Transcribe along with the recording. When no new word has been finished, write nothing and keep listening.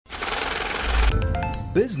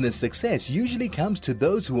Business success usually comes to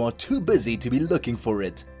those who are too busy to be looking for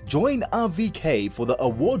it. Join RVK for the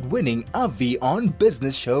award-winning RV on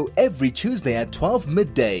Business show every Tuesday at 12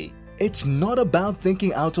 midday. It's not about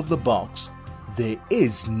thinking out of the box. There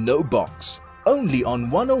is no box. Only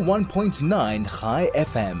on 101.9 High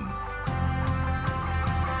FM.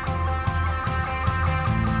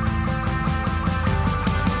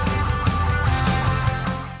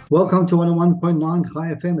 Welcome to 101.9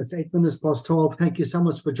 High FM. It's 8 minutes past 12. Thank you so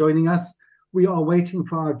much for joining us. We are waiting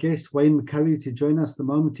for our guest, Mc Currie, to join us. The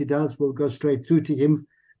moment he does, we'll go straight through to him.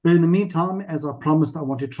 But in the meantime, as I promised, I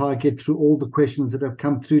want to try and get through all the questions that have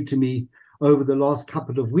come through to me over the last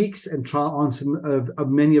couple of weeks and try and answer of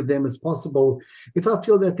many of them as possible, if I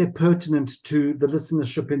feel that they're pertinent to the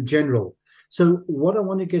listenership in general. So what I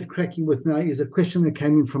want to get cracking with now is a question that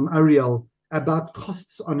came in from Ariel about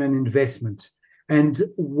costs on an investment. And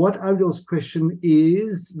what Ariel's question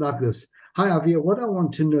is like this. Hi, Avia, what I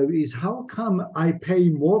want to know is how come I pay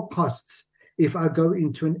more costs if I go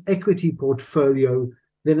into an equity portfolio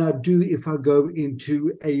than I do if I go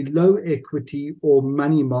into a low equity or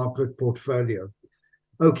money market portfolio?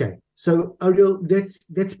 Okay, so Ariel,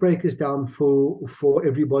 let's break this down for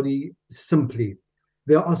everybody simply.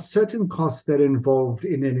 There are certain costs that are involved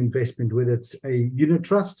in an investment, whether it's a unit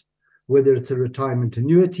trust, whether it's a retirement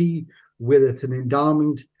annuity, whether it's an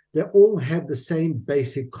endowment. They all have the same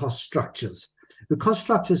basic cost structures. The cost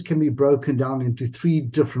structures can be broken down into three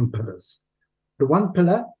different pillars. The one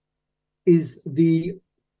pillar is the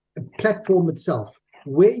platform itself.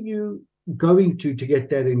 Where are you going to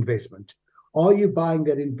get that investment? Are you buying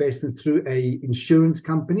that investment through an insurance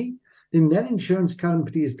company? Then that insurance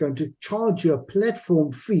company is going to charge you a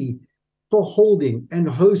platform fee for holding and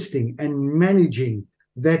hosting and managing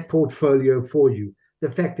that portfolio for you. The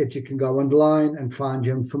fact that you can go online and find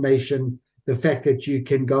your information, the fact that you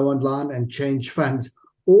can go online and change funds,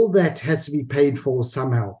 all that has to be paid for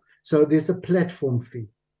somehow. So there's a platform fee.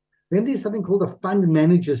 Then there's something called a fund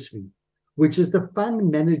manager's fee, which is the fund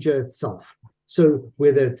manager itself. So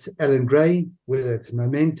whether it's Alan Gray, whether it's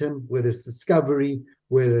Momentum, whether it's Discovery,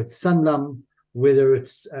 whether it's Sanlam, whether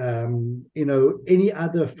it's any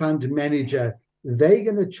other fund manager, they're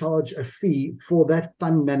going to charge a fee for that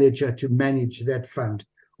fund manager to manage that fund.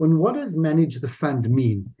 And what does manage the fund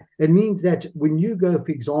mean? It means that when you go, for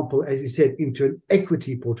example, as you said, into an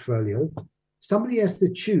equity portfolio, somebody has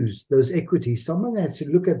to choose those equities. Someone has to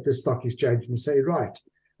look at the stock exchange and say, right,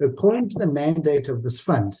 according to the mandate of this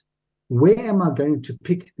fund, where am I going to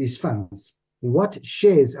pick these funds? What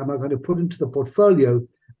shares am I going to put into the portfolio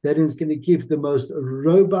that is going to give the most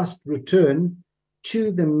robust return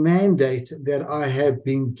to the mandate that I have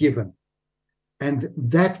been given? And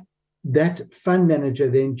that fund manager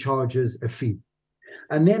then charges a fee.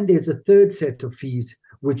 And then there's a third set of fees,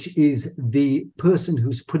 which is the person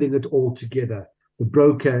who's putting it all together, the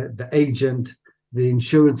broker, the agent, the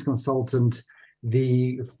insurance consultant,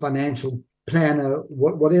 the financial planner,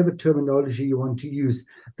 whatever terminology you want to use.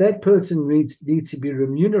 That person needs to be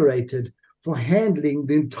remunerated for handling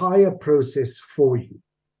the entire process for you.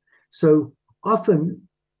 So often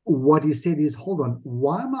what he said is, hold on,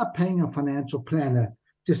 why am I paying a financial planner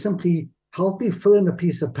to simply help me fill in a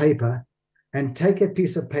piece of paper and take a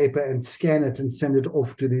piece of paper and scan it and send it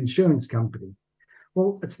off to the insurance company?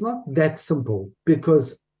 Well, it's not that simple,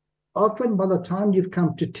 because often by the time you've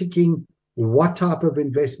come to ticking what type of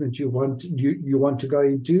investment you want to go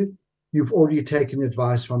into, you've already taken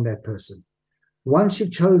advice from that person. Once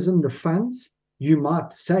you've chosen the funds, you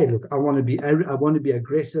might say, look, I want to be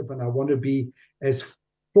aggressive and I want to be as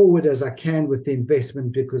forward as I can with the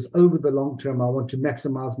investment, because over the long term, I want to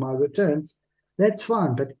maximize my returns. That's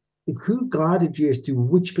fine. But who guided you as to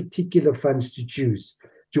which particular funds to choose?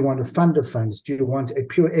 Do you want a fund of funds? Do you want a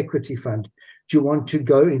pure equity fund? Do you want to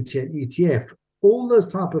go into an ETF? All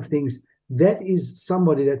those type of things, that is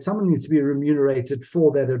someone needs to be remunerated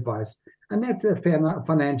for that advice. And that's a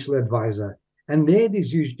financial advisor. And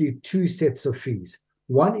there's usually two sets of fees.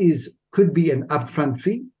 One could be an upfront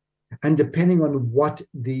fee, and depending on what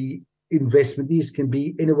the investment is, can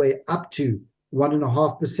be anywhere up to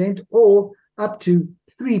 1.5% or up to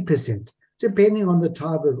 3%, depending on the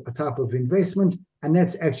type of investment, and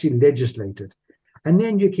that's actually legislated. And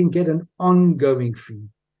then you can get an ongoing fee,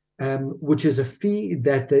 which is a fee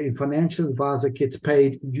that the financial advisor gets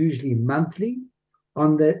paid usually monthly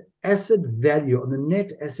on the asset value, on the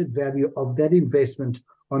net asset value of that investment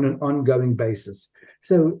on an ongoing basis.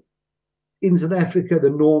 So in South Africa,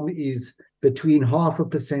 the norm is between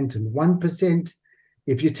 0.5% and 1%.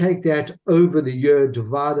 If you take that over the year,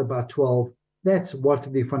 divided by 12, that's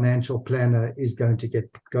what the financial planner is going to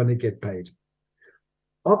get paid.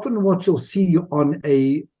 Often what you'll see on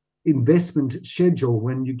a investment schedule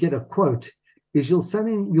when you get a quote is you'll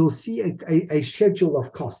see a schedule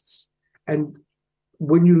of costs. And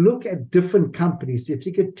when you look at different companies, if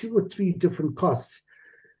you get 2 or 3 different costs,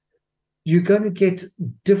 you're going to get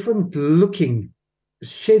different looking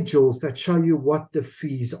schedules that show you what the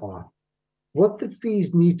fees are. What the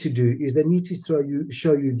fees need to do is they need to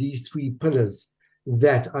show you these 3 pillars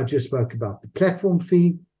that I just spoke about: the platform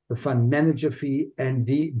fee, the fund manager fee, and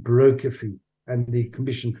the broker fee and the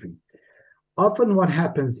commission fee. Often what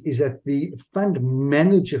happens is that the fund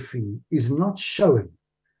manager fee is not shown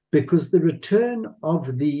because the return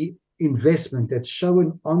of the investment that's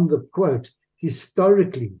shown on the quote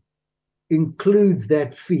historically includes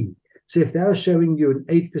that fee. So if they're showing you an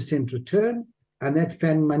 8% return and that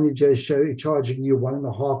fund manager is charging you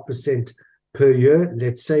 1.5% per year,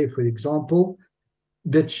 let's say, for example,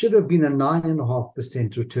 that should have been a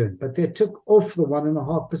 9.5% return, but they took off the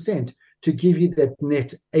 1.5% to give you that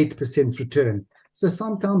net 8% return. So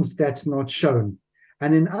sometimes that's not shown.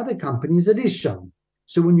 And in other companies, it is shown.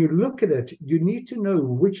 So when you look at it, you need to know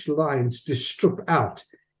which lines to strip out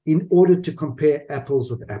in order to compare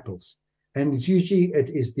apples with apples. And it's usually it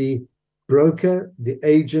is the broker, the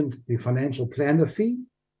agent, the financial planner fee,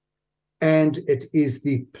 and it is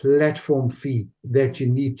the platform fee that you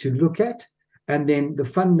need to look at. And then the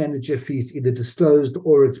fund manager fee is either disclosed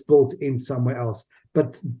or it's built in somewhere else.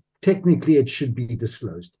 But technically, it should be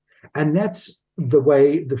disclosed. And that's the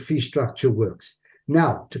way the fee structure works.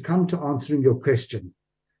 Now, to come to answering your question,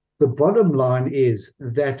 the bottom line is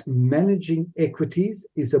that managing equities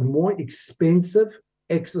is a more expensive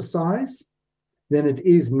exercise than it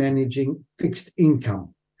is managing fixed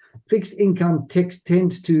income. Fixed income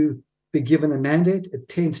tends to be given a mandate. It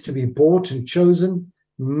tends to be bought and chosen.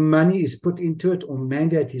 Money is put into it or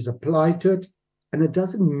mandate is applied to it, and it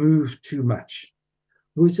doesn't move too much.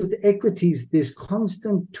 Whereas with equities, there's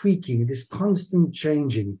constant tweaking, there's constant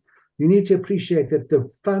changing. You need to appreciate that the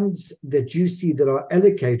funds that you see that are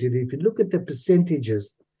allocated, if you look at the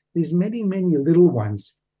percentages, there's many, many little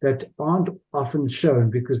ones that aren't often shown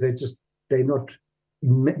because they're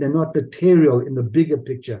not material in the bigger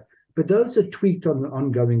picture. But those are tweaked on an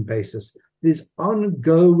ongoing basis. There's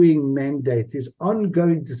ongoing mandates, there's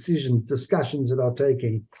ongoing discussions that are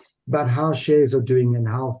taking about how shares are doing and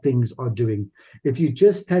how things are doing. If you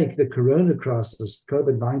just take the corona crisis,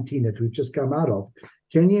 COVID-19 that we've just come out of,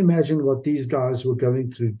 can you imagine what these guys were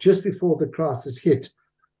going through just before the crisis hit?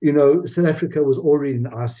 You know, South Africa was already in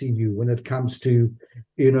ICU when it comes to,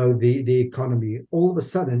 you know, the economy. All of a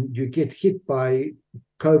sudden, you get hit by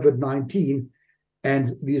COVID-19, and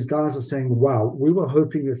these guys are saying, wow, we were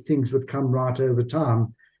hoping that things would come right over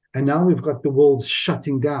time, and now we've got the world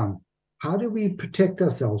shutting down. How do we protect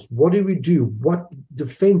ourselves? What do we do? What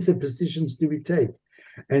defensive positions do we take?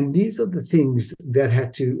 And these are the things that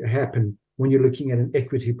had to happen when you're looking at an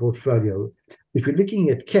equity portfolio. If you're looking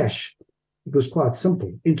at cash, it was quite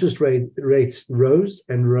simple. Interest rates rose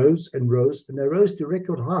and rose and rose, and they rose to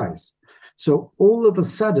record highs. So all of a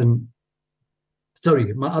sudden,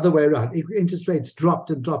 sorry, my other way around, interest rates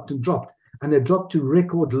dropped and dropped and dropped, and they dropped to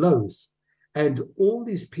record lows. And all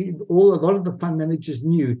these people, a lot of the fund managers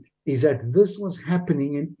knew is that this was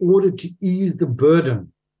happening in order to ease the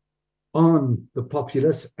burden on the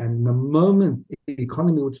populace. And the moment the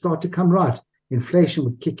economy would start to come right, inflation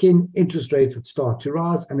would kick in, interest rates would start to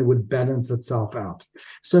rise, and it would balance itself out.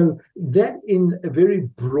 So that, in a very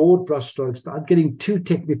broad brushstrokes, without getting too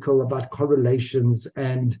technical about correlations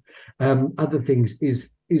and other things,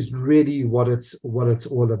 is really what it's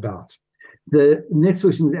all about. The next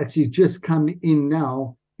question that actually just come in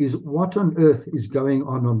now is, what on earth is going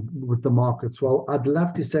on with the markets? Well, I'd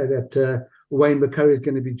love to say that Wayne McCurrie is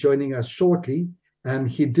going to be joining us shortly.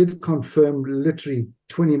 He did confirm literally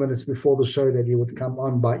 20 minutes before the show that he would come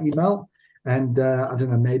on by email. And I don't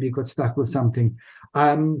know, maybe he got stuck with something.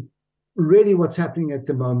 Really what's happening at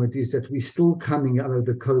the moment is that we're still coming out of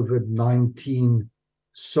the COVID-19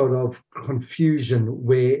 sort of confusion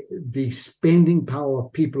where the spending power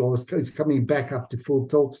of people is coming back up to full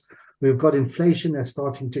tilt. We've got inflation that's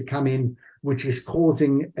starting to come in, which is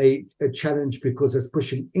causing a challenge because it's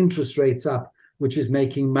pushing interest rates up, which is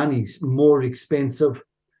making money more expensive.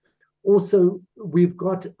 Also, we've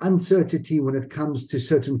got uncertainty when it comes to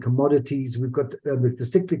certain commodities. We've got the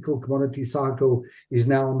cyclical commodity cycle is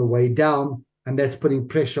now on the way down, and that's putting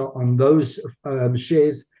pressure on those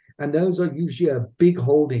shares. And those are usually a big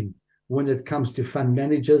holding when it comes to fund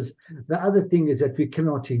managers. The other thing is that we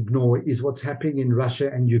cannot ignore is what's happening in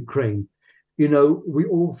Russia and Ukraine. You know, we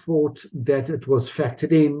all thought that it was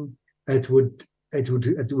factored in, it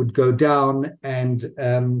would go down, and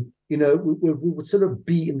we would sort of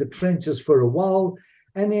be in the trenches for a while,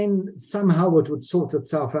 and then somehow it would sort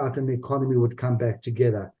itself out and the economy would come back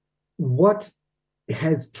together. What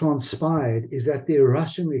has transpired is that the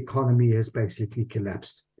Russian economy has basically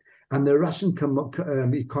collapsed. And the Russian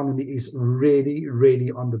economy is really, really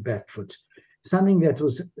on the back foot. Something that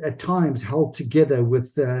was at times held together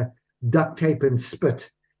with duct tape and spit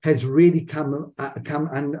has really come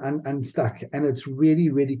unstuck. And it's really,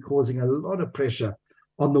 really causing a lot of pressure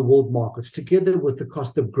on the world markets, together with the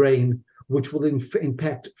cost of grain, which will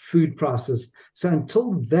impact food prices. So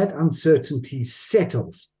until that uncertainty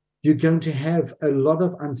settles, you're going to have a lot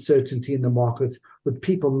of uncertainty in the markets with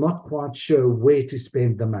people not quite sure where to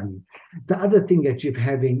spend the money. The other thing that you're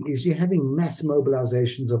having mass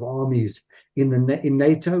mobilizations of armies in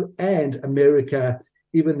NATO and America,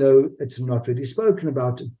 even though it's not really spoken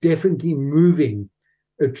about, definitely moving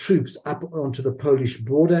troops up onto the Polish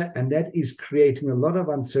border, and that is creating a lot of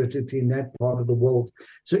uncertainty in that part of the world.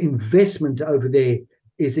 So investment over there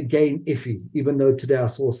is again iffy, even though today I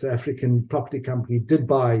saw South African property company did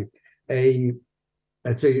buy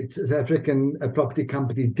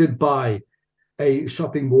a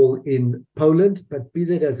shopping mall in Poland, but be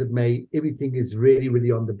that as it may, everything is really,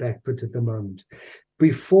 really on the back foot at the moment.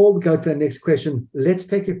 Before we go to the next question, let's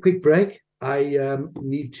take a quick break. I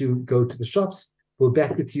need to go to the shops. We'll be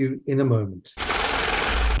back with you in a moment.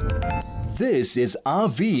 This is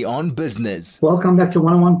RV on Business. Welcome back to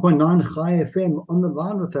 101.9 Chai FM. On the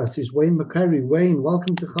line with us is Wayne McCurrie. Wayne,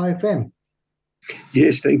 welcome to Chai FM.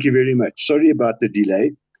 Yes, thank you very much. Sorry about the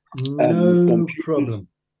delay. No problem.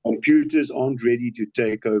 Computers aren't ready to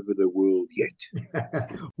take over the world yet.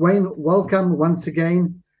 Wayne, welcome once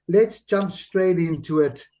again. Let's jump straight into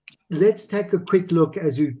it. Let's take a quick look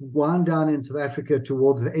as you wind down in South Africa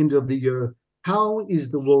towards the end of the year. How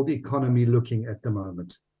is the world economy looking at the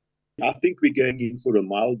moment? I think we're going in for a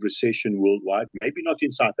mild recession worldwide, maybe not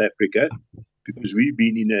in South Africa, because we've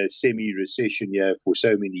been in a semi-recession here for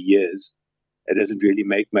so many years. It doesn't really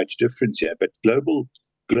make much difference here. But globally,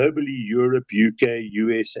 Europe, UK,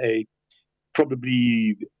 USA,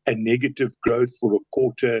 probably a negative growth for a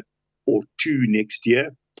quarter or two next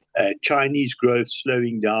year. Chinese growth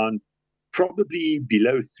slowing down, probably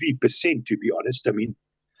below 3%, to be honest. I mean,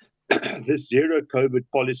 this zero COVID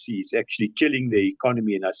policy is actually killing the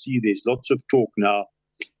economy. And I see there's lots of talk now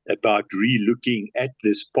about re-looking at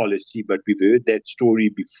this policy, but we've heard that story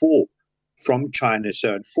before from China.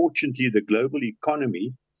 So unfortunately, the global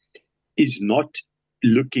economy is not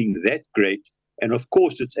looking that great. And of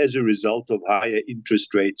course, it's as a result of higher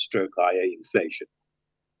interest rates, higher inflation.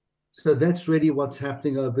 So that's really what's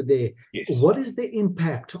happening over there. Yes. What is the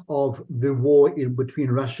impact of the war between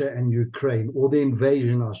Russia and Ukraine, or the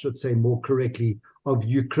invasion, I should say more correctly, of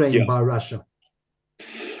Ukraine by Russia?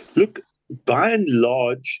 Look, by and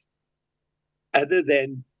large, other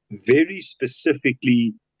than very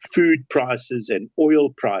specifically food prices and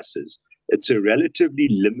oil prices, it's a relatively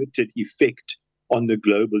limited effect on the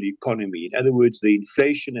global economy. In other words, the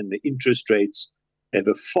inflation and the interest rates have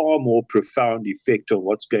a far more profound effect on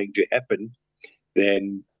what's going to happen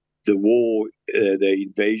than the war, the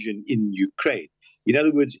invasion in Ukraine. In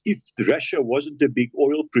other words, if Russia wasn't a big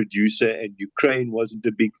oil producer and Ukraine wasn't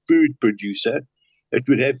a big food producer, it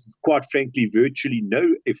would have, quite frankly, virtually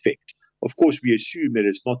no effect. Of course, we assume that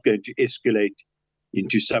it's not going to escalate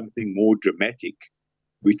into something more dramatic,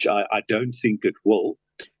 which I don't think it will.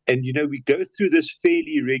 And, we go through this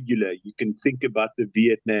fairly regular. You can think about the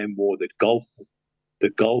Vietnam War, the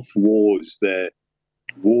Gulf Wars, the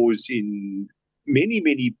wars in many,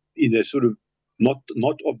 sort of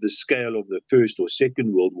not of the scale of the First or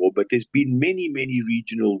Second World War, but there's been many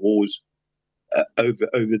regional wars over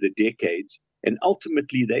the decades. And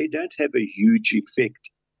ultimately, they don't have a huge effect.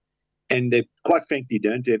 And they, quite frankly,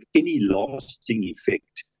 don't have any lasting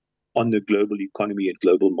effect on the global economy and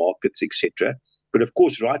global markets, etc. But of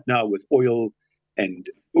course, right now with oil and,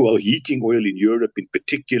 heating oil in Europe in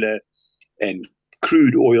particular, and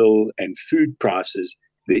crude oil and food prices,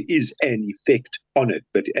 there is an effect on it.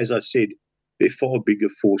 But as I said, there are far bigger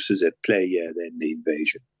forces at play here than the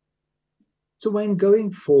invasion. So Wayne,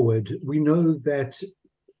 going forward, we know that,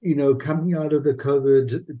 coming out of the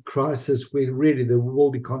COVID crisis where really the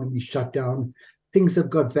world economy shut down, things have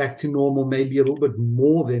got back to normal, maybe a little bit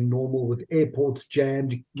more than normal, with airports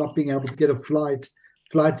jammed, not being able to get a flight,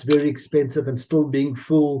 flights very expensive and still being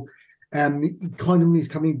full. Economies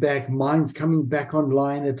coming back, mines coming back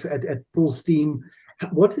online at full steam.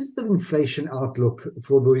 What is the inflation outlook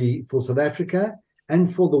for South Africa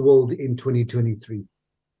and for the world in 2023?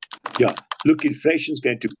 Yeah, look, inflation is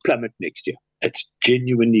going to plummet next year. It's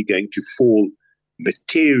genuinely going to fall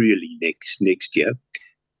materially next year.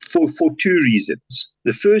 for two reasons.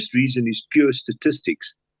 The first reason is pure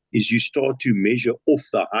statistics, is you start to measure off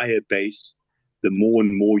the higher base the more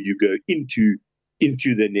and more you go into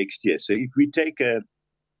the next year. So if we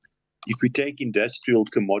take industrial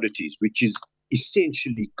commodities, which is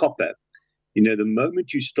essentially copper, the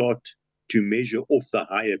moment you start to measure off the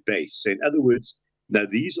higher base, so in other words, now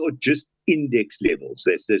these are just index levels.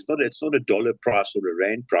 It's not a dollar price or a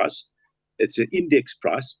rand price. It's an index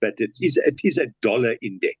price, but it is a dollar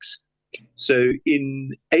index. So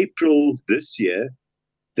in April this year,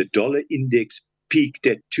 the dollar index peaked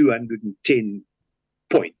at 210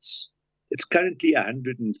 points. It's currently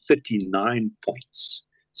 139 points.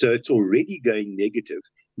 So it's already going negative.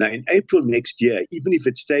 Now, in April next year, even if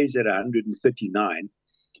it stays at 139,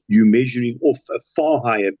 you're measuring off a far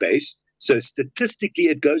higher base. So statistically,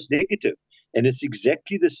 it goes negative. And it's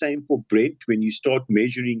exactly the same for Brent when you start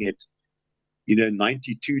measuring it,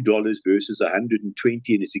 $92 versus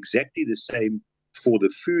 120, and it's exactly the same for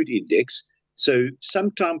the food index. So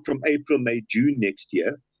sometime from April, May, June next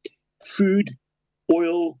year, food,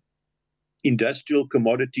 oil, industrial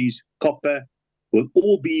commodities, copper will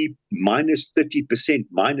all be minus 30%,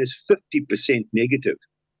 minus 50% negative.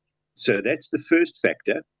 So that's the first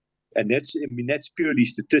factor. And that's purely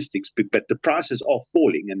statistics, but the prices are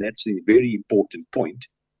falling, and that's a very important point.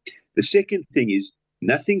 The second thing is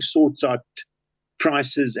nothing sorts out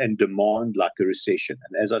prices and demand like a recession.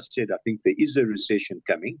 And as I said, I think there is a recession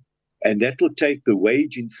coming, and that will take the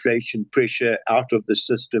wage inflation pressure out of the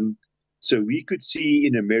system. So we could see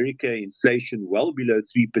in America inflation well below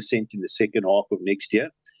 3% in the second half of next year,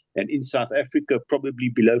 and in South Africa probably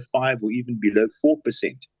below 5 or even below 4%.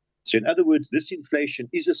 So in other words, this inflation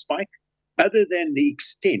is a spike. Other than the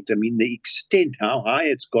extent how high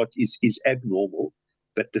it's got is abnormal.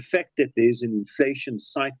 But the fact that there's an inflation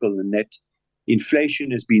cycle and that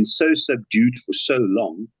inflation has been so subdued for so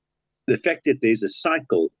long, the fact that there's a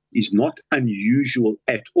cycle is not unusual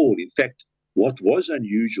at all. In fact, what was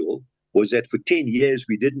unusual was that for 10 years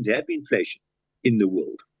we didn't have inflation in the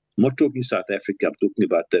world. I'm not talking South Africa, I'm talking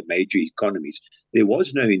about the major economies. There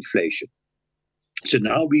was no inflation. So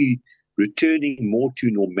now we're returning more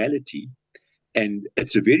to normality. And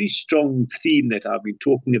it's a very strong theme that I've been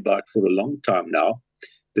talking about for a long time now.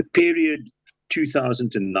 The period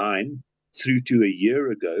 2009 through to a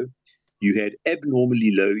year ago, you had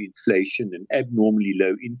abnormally low inflation and abnormally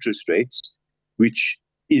low interest rates, which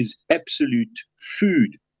is absolute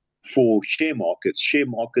food for share markets. Share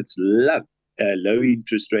markets love low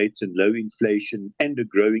interest rates and low inflation and a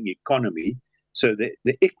growing economy. So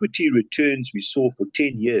the equity returns we saw for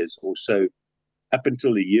 10 years or so up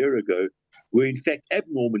until a year ago were in fact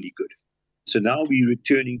abnormally good. So now we're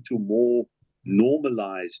returning to a more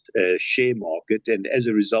normalized share market. And as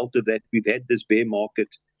a result of that, we've had this bear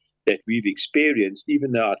market that we've experienced,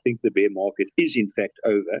 even though I think the bear market is in fact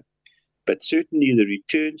over. But certainly the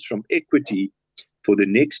returns from equity for the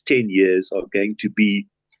next 10 years are going to be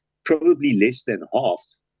probably less than half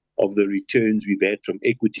of the returns we've had from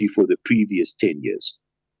equity for the previous 10 years.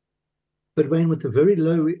 But Wayne, with a very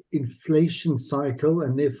low inflation cycle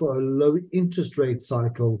and therefore a low interest rate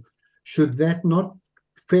cycle, should that not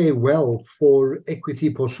fare well for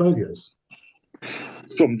equity portfolios?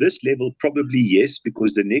 From this level, probably yes,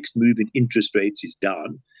 because the next move in interest rates is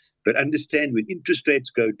down. But understand, when interest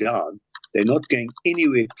rates go down, they're not going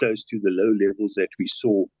anywhere close to the low levels that we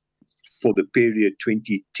saw for the period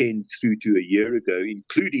 2010 through to a year ago,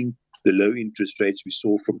 including the low interest rates we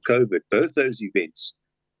saw from COVID. Both those events,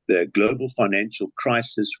 the global financial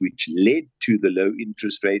crisis, which led to the low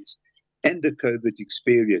interest rates, and the COVID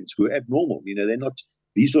experience were abnormal.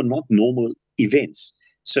 These are not normal events.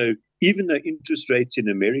 So even though interest rates in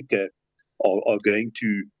America are going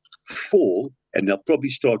to fall, and they'll probably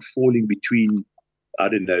start falling between,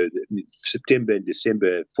 September and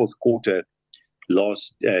December, fourth quarter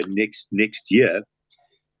next year,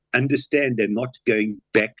 understand they're not going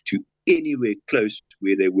back to anywhere close to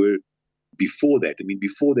where they were before that.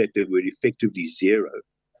 Before that, they were effectively zero.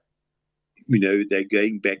 They're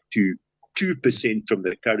going back to 2% from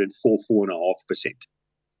the current 4.5%.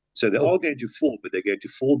 So they are going to fall, but they're going to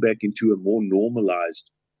fall back into a more normalized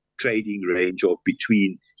trading range of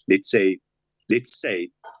between, let's say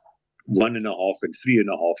 1.5% and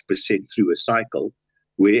 3.5% through a cycle,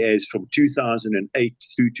 whereas from 2008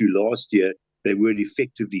 through to last year, they were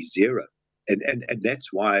effectively zero. And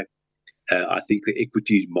that's why I think the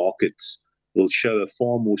equity markets will show a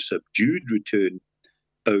far more subdued return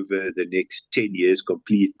over the next 10 years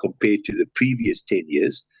compared to the previous 10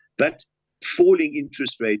 years. But falling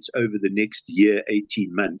interest rates over the next year,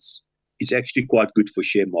 18 months, is actually quite good for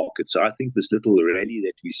share markets. So I think this little rally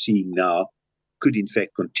that we're seeing now could in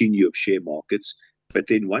fact continue of share markets. But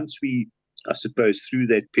then once we, I suppose, through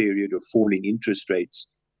that period of falling interest rates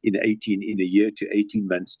in a year to 18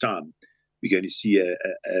 months time, we're going to see a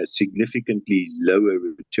significantly lower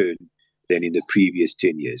return than in the previous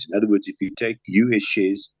 10 years. In other words, if you take US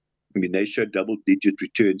shares, I mean, they show double-digit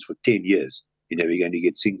returns for 10 years. We're going to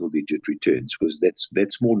get single-digit returns because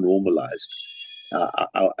that's more normalized,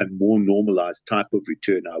 a more normalized type of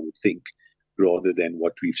return, I would think, rather than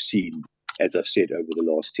what we've seen, as I've said, over the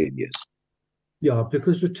last 10 years. Yeah,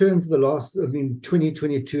 because returns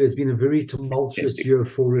 2022 has been a very tumultuous year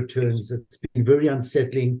for returns. It's been very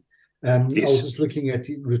unsettling. I was just looking at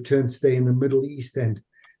returns today in the Middle East, and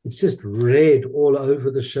it's just red all over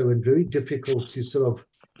the show and very difficult to sort of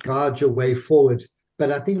guide your way forward.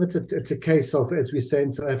 But I think it's a case of, as we say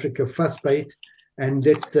in South Africa, fuss bait, and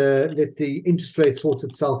let the interest rate sort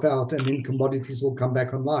itself out, and then commodities will come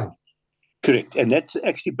back online. Correct, and that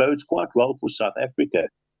actually bodes quite well for South Africa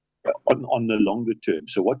on the longer term.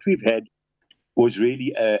 So what we've had was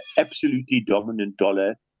really a absolutely dominant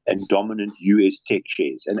dollar and dominant US tech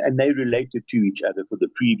shares, and they related to each other for the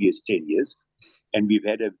previous 10 years. And we've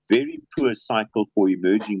had a very poor cycle for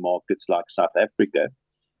emerging markets like South Africa.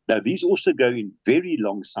 Now, these also go in very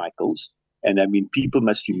long cycles. And I mean, people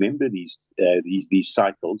must remember these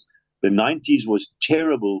cycles. The 90s was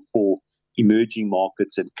terrible for emerging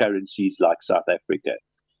markets and currencies like South Africa.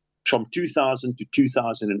 From 2000 to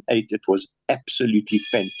 2008, it was absolutely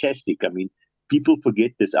fantastic. I mean, people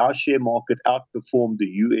forget this. Our share market outperformed the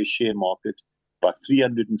US share market by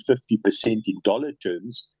 350% in dollar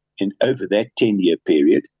terms and over that 10-year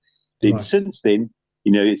period. Then Right. Since then,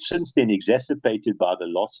 it's since then exacerbated by the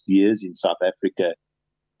lost years in South Africa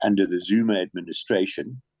under the Zuma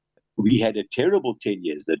administration. We had a terrible 10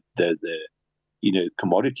 years that the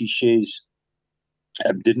commodity shares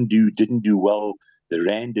didn't do well. The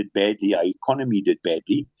rand did badly. Our economy did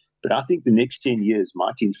badly. But I think the next 10 years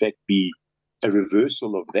might in fact be a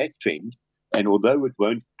reversal of that trend. And although it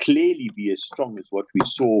won't clearly be as strong as what we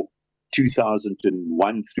saw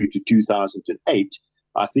 2001 through to 2008,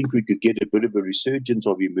 I think we could get a bit of a resurgence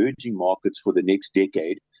of emerging markets for the next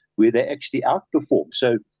decade where they actually outperform.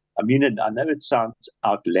 So, I mean, and I know it sounds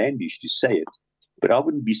outlandish to say it, but I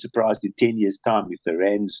wouldn't be surprised in 10 years' time if the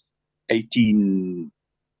rand's 18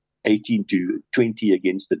 to 20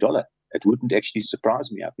 against the dollar. It wouldn't actually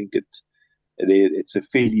surprise me. I think it's a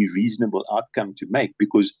fairly reasonable outcome to make,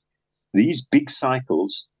 because these big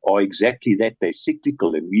cycles are exactly that. They're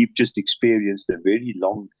cyclical, and we've just experienced a very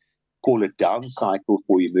long, call it down cycle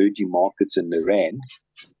for emerging markets and the rand,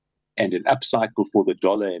 and an up cycle for the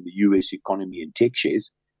dollar and the US economy and tech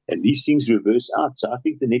shares. And these things reverse out. So I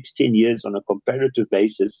think the next 10 years on a comparative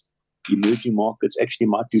basis, emerging markets actually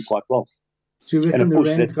might do quite well. So you reckon the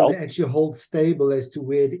rand's going to actually hold stable as to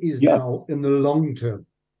where it is now in the long term?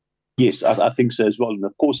 Yes, I think so as well. And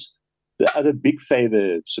of course, the other big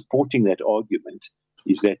favor supporting that argument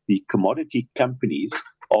is that the commodity companies,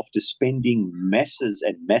 after spending masses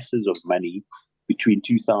and masses of money between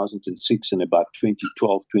 2006 and about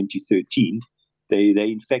 2012, 2013, they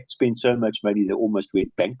in fact spent so much money they almost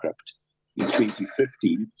went bankrupt in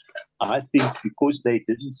 2015. I think because they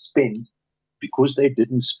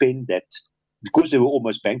were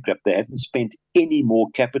almost bankrupt, they haven't spent any more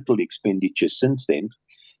capital expenditure since then.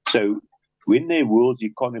 So when their world's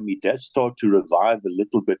economy does start to revive a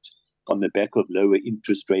little bit on the back of lower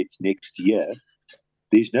interest rates next year,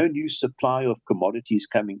 there's no new supply of commodities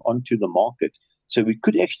coming onto the market. So we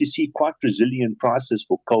could actually see quite resilient prices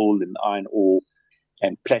for coal and iron ore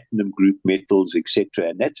and platinum group metals, etc.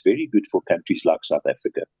 And that's very good for countries like South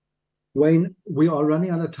Africa. Wayne, we are running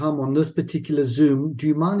out of time on this particular Zoom. Do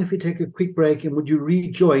you mind if we take a quick break, and would you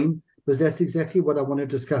rejoin? Because that's exactly what I want to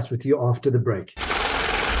discuss with you after the break.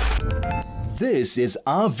 This is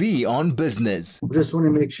RV on Business. I just want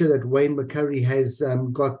to make sure that Wayne McCurrie has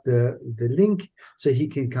got the link so he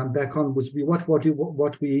can come back on. Was we what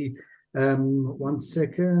we 1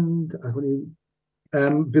 second.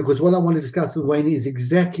 Because what I want to discuss with Wayne is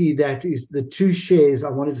exactly that. Is the two shares I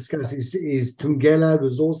want to discuss is Thungela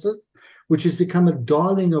Resources, which has become a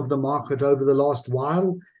darling of the market over the last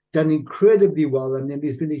while, done incredibly well, and then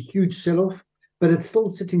there's been a huge sell-off, but it's still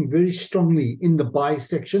sitting very strongly in the buy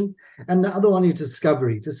section. And the other one is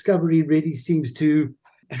Discovery. Discovery really seems to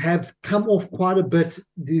have come off quite a bit.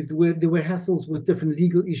 There were hassles with different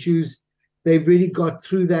legal issues. They've really got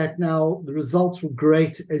through that now. The results were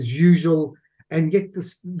great as usual, and yet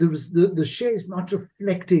the share is not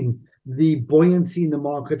reflecting the buoyancy in the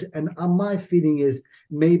market. And my feeling is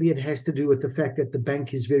maybe it has to do with the fact that the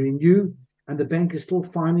bank is very new and the bank is still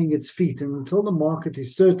finding its feet. And until the market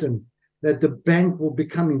is certain that the bank will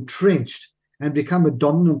become entrenched and become a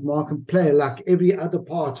dominant market player like every other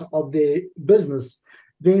part of their business,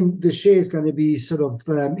 then the share is going to be sort of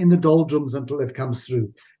in the doldrums until it comes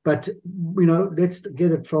through. But, let's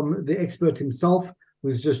get it from the expert himself,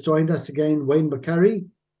 who's just joined us again, Wayne McCurrie.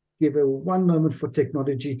 Give it one moment for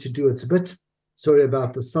technology to do its bit. Sorry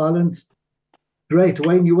about the silence. Great.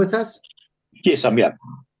 Wayne, you with us? Yes, I'm here.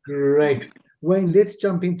 Great. Wayne, let's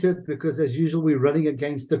jump into it because, as usual, we're running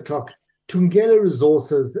against the clock. Thungela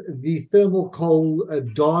Resources, the thermal coal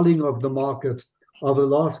darling of the market over the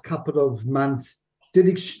last couple of months, did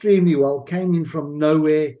extremely well, came in from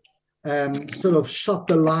nowhere, sort of shot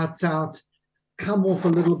the lights out, come off a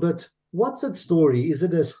little bit. What's its story? Is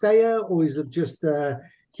it a stayer or is it just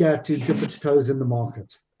here to dip its toes in the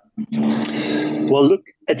market? Well, look,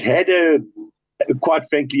 it had quite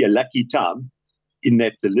frankly, a lucky time in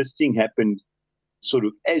that the listing happened sort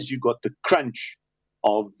of as you got the crunch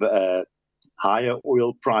of higher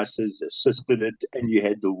oil prices assisted it, and you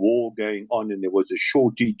had the war going on, and there was a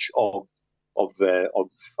shortage of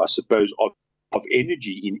I suppose of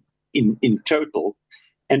energy in total,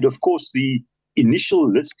 and of course the initial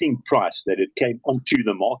listing price that it came onto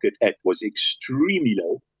the market at was extremely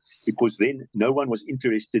low because then no one was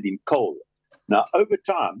interested in coal. Now over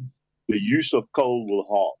time, the use of coal will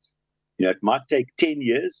halve. It might take 10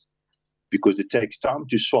 years because it takes time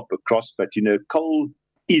to swap across, but coal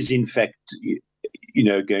is in fact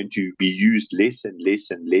going to be used less and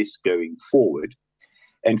less and less going forward.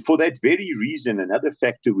 And for that very reason, another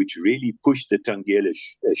factor which really pushed the Thungela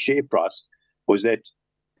share price was that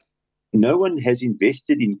no one has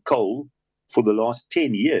invested in coal for the last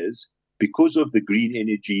 10 years because of the green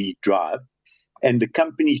energy drive, and the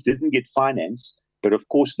companies didn't get finance. But of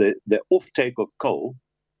course, the offtake of coal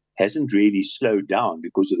hasn't really slowed down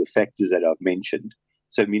because of the factors that I've mentioned.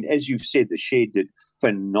 So, as you've said, the share did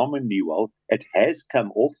phenomenally well. It has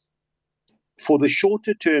come off. For the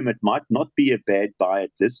shorter term, it might not be a bad buy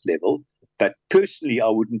at this level, but personally, I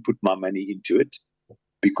wouldn't put my money into it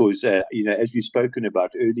because, as we've spoken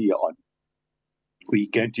about earlier on, we're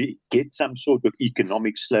going to get some sort of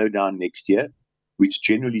economic slowdown next year, which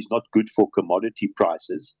generally is not good for commodity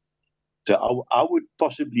prices. So I would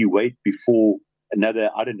possibly wait before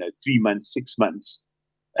another, 3 months, 6 months,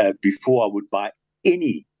 before I would buy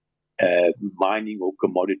any mining or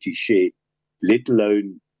commodity share, let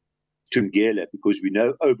alone Thungela, because we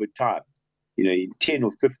know over time, in 10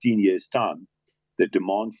 or 15 years' time, the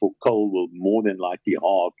demand for coal will more than likely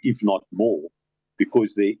halve, if not more,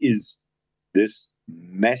 because there is this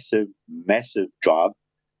massive, massive drive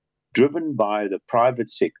driven by the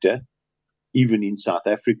private sector, even in South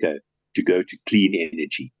Africa, to go to clean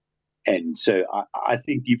energy. And so I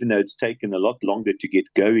think even though it's taken a lot longer to get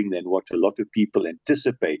going than what a lot of people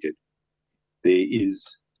anticipated, there is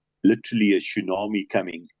literally a tsunami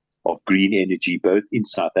coming of green energy, both in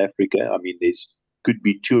South Africa. There's could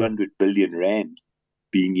be 200 billion rand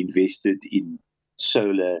being invested in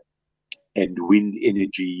solar and wind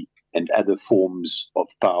energy and other forms of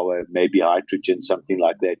power, maybe hydrogen, something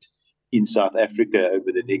like that, in South Africa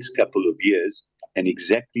over the next couple of years. And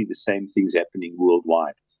exactly the same things happening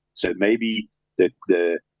worldwide. So maybe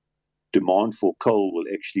the demand for coal will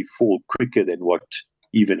actually fall quicker than what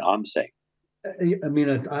even I'm saying.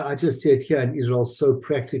 I just see it here in Israel so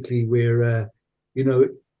practically where,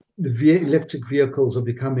 the electric vehicles are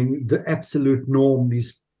becoming the absolute norm.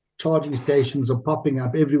 These charging stations are popping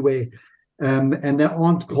up everywhere, and there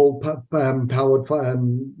aren't coal-powered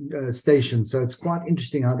stations. So it's quite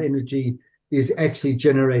interesting how the energy is actually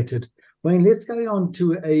generated. Wayne, let's go on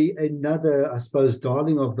to another, I suppose,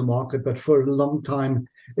 darling of the market, but for a long time,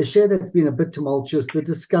 a share that's been a bit tumultuous, the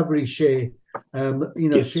Discovery share,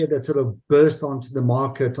 Yes. share that sort of burst onto the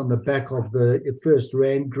market on the back of the First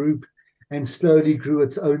Rand Group and slowly grew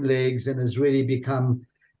its own legs and has really become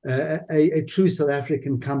a true South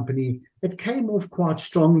African company. It came off quite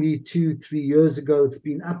strongly 2-3 years ago. It's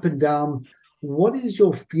been up and down. What is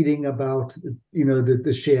your feeling about,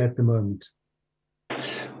 the share at the moment?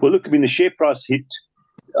 Well, look, the share price hit,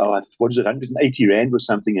 180 Rand or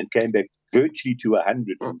something, and came back virtually to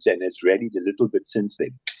 100 and has rallied a little bit since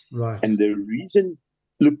then. Right. And the reason,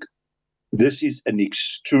 look, this is an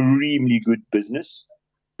extremely good business,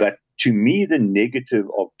 but to me, the negative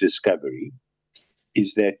of Discovery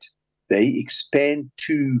is that they expand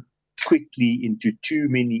too quickly into too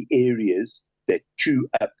many areas that chew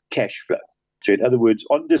up cash flow. So in other words,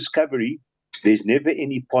 on Discovery, there's never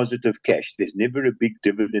any positive cash. There's never a big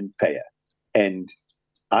dividend payer. And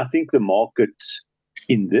I think the market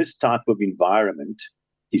in this type of environment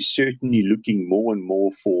is certainly looking more and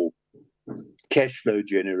more for cash flow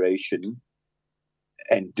generation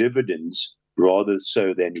and dividends rather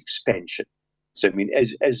so than expansion. So, I mean,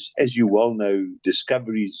 as you well know,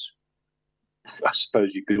 discoveries, I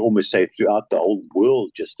suppose you could almost say throughout the whole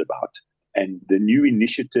world just about, and the new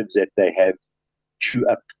initiatives that they have chew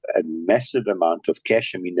up a massive amount of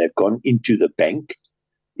cash. I mean, they've gone into the bank,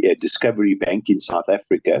 Discovery Bank in South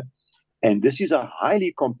Africa, and this is a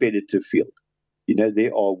highly competitive field. You know,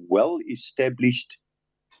 there are well-established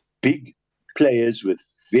big players with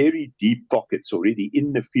very deep pockets already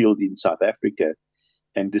in the field in South Africa.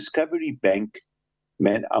 And Discovery Bank,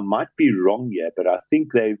 man, I might be wrong here, but I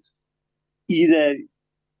think they've either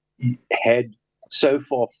had so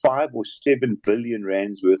far 5 or 7 billion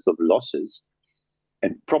rands worth of losses,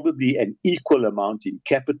 and probably an equal amount in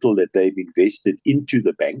capital that they've invested into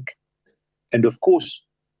the bank. And of course,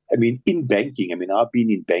 I mean, in banking, I mean, I've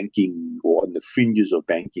been in banking or on the fringes of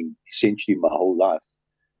banking essentially my whole life.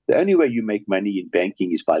 The only way you make money in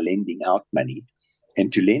banking is by lending out money.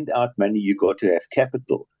 And to lend out money, you got to have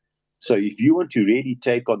capital. So if you want to really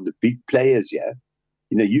take on the big players here,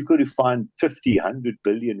 you know, you've got to find 50, 100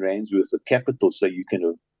 billion rands worth of capital so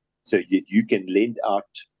that you can lend out,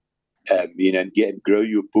 you know, and grow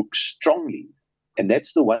your book strongly. And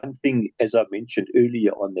that's the one thing, as I mentioned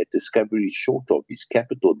earlier on, that Discovery is short of is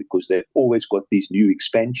capital, because they've always got these new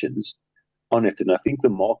expansions on it. And I think the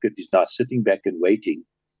market is now sitting back and waiting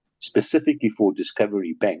specifically for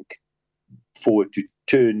Discovery Bank for it to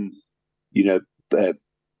turn, you know,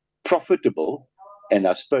 profitable, and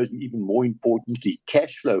I suppose even more importantly,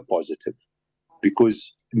 cash flow positive.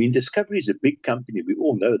 Because, I mean, Discovery is a big company, we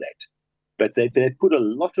all know that, but they've put a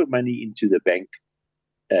lot of money into the bank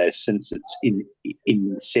since its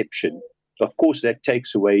inception. Of course, that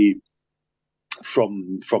takes away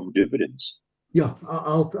from dividends. Yeah,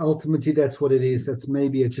 ultimately that's what it is. That's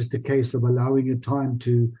maybe just a case of allowing it time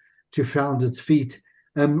to found its feet.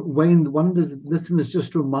 Wayne, one of the listeners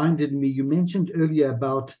just reminded me, you mentioned earlier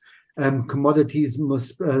about commodities,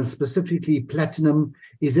 specifically platinum.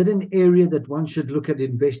 Is it an area that one should look at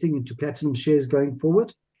investing into platinum shares going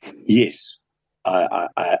forward? Yes,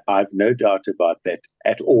 I've no doubt about that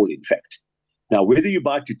at all, in fact. Now, whether you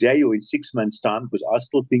buy today or in 6 months' time, because I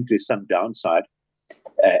still think there's some downside,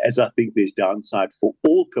 as I think there's downside for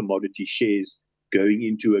all commodity shares going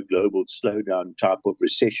into a global slowdown type of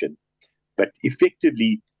recession. But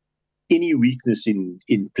effectively, any weakness in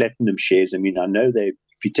platinum shares, I mean, I know if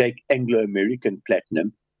you take Anglo-American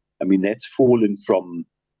platinum, I mean, that's fallen from,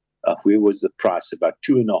 where was the price? About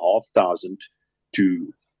 2,500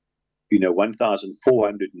 to, you know,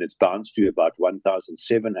 1,400, and it's bounced to about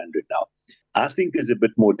 1,700 now. I think there's a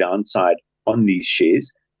bit more downside on these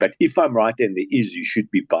shares, but if I'm right, and there is, you should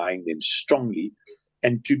be buying them strongly.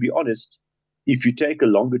 And to be honest, if you take a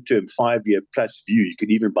longer term 5-year plus view, you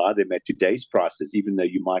can even buy them at today's prices, even though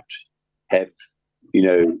you might have, you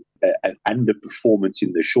know, an underperformance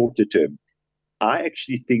in the shorter term. I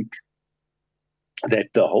actually think that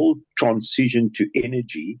the whole transition to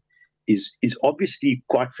energy is obviously,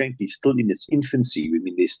 quite frankly, still in its infancy. I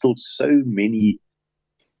mean, there's still so many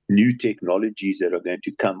new technologies that are going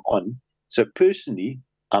to come on. So personally,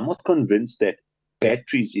 I'm not convinced that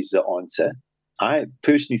batteries is the answer. I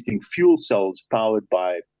personally think fuel cells powered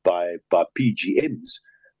by PGMs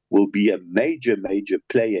will be a major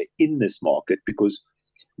player in this market, because,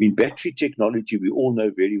 I mean, battery technology we all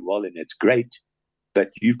know very well, and it's great, but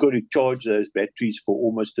you've got to charge those batteries for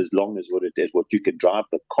almost as long as what you can drive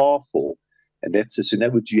the car for, and so in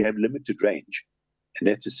other words, you have limited range, and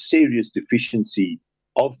that's a serious deficiency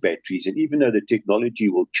of batteries. And even though the technology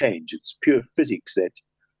will change, it's pure physics that,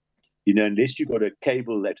 you know, unless you've got a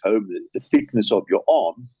cable at home the thickness of your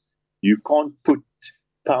arm, you can't put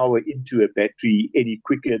power into a battery any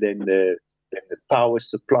quicker than the power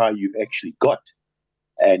supply you've actually got.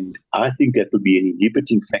 And I think that will be an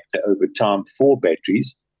inhibiting factor over time for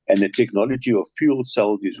batteries. And the technology of fuel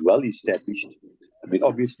cells is well established. I mean,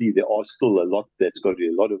 obviously, there are still a lot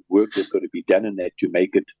of work that's got to be done in that to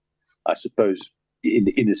make it, I suppose,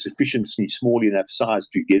 in a sufficiently small enough size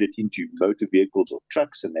to get it into motor vehicles or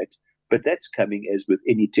trucks and that. But that's coming, as with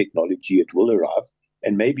any technology, it will arrive.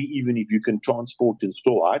 And maybe even if you can transport and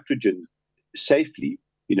store hydrogen safely,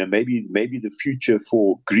 you know, maybe the future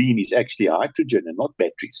for green is actually hydrogen and not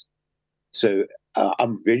batteries. So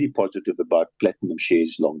I'm very positive about platinum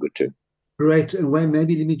shares longer term. Great. And Wayne,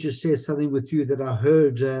 maybe let me just share something with you that I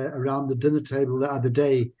heard around the dinner table the other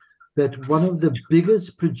day, that one of the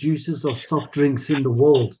biggest producers of soft drinks in the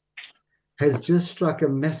world has just struck a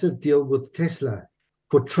massive deal with Tesla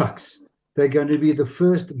for trucks. They're going to be the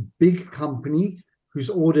first big company who's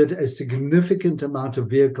ordered a significant amount of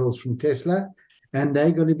vehicles from Tesla, and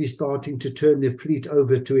they're going to be starting to turn their fleet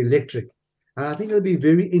over to electric. And I think it'll be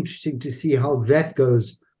very interesting to see how that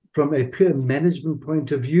goes from a pure management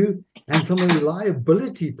point of view and from a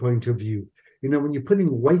reliability point of view. You know, when you're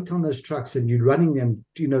putting weight on those trucks and you're running them,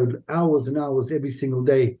 you know, hours and hours every single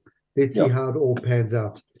day, let's see how it all pans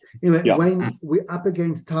out. Anyway, Wayne, we're up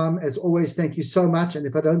against time. As always, thank you so much. And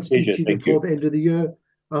if I don't speak to you before the end of the year,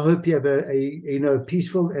 I hope you have a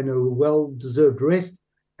peaceful and a well-deserved rest.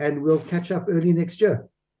 And we'll catch up early next year.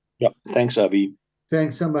 Yeah, thanks, Avi.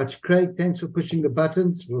 Thanks so much, Craig. Thanks for pushing the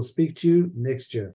buttons. We'll speak to you next year.